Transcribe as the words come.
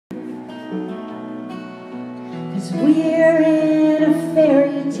We're in a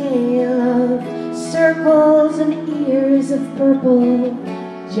fairy tale of circles and ears of purple,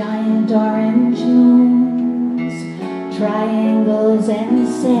 giant orange moons, triangles and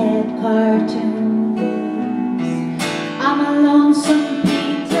sad cartoons. I'm a lonesome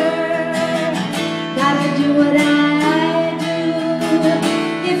painter, gotta do what I do.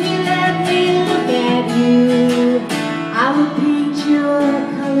 If you let me look at you, I will paint your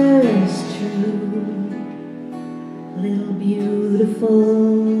colors true. Little beautiful.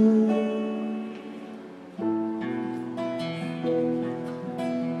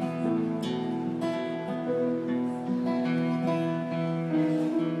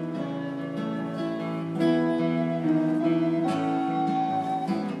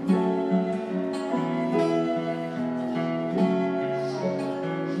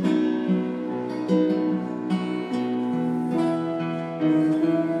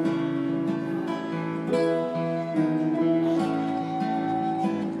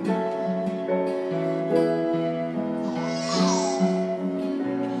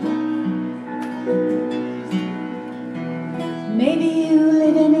 Maybe you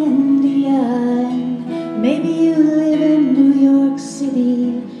live in India, and maybe you live in New York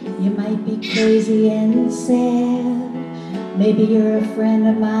City. You might be crazy and sad. Maybe you're a friend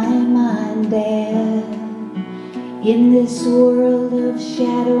of mine, Mom, Dad. In this world of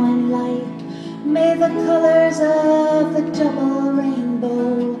shadow and light, may the colors of the double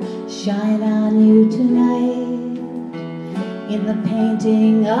rainbow shine on you tonight. In the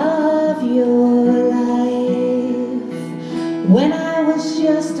painting of your life. When I was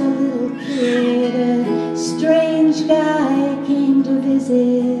just a little kid,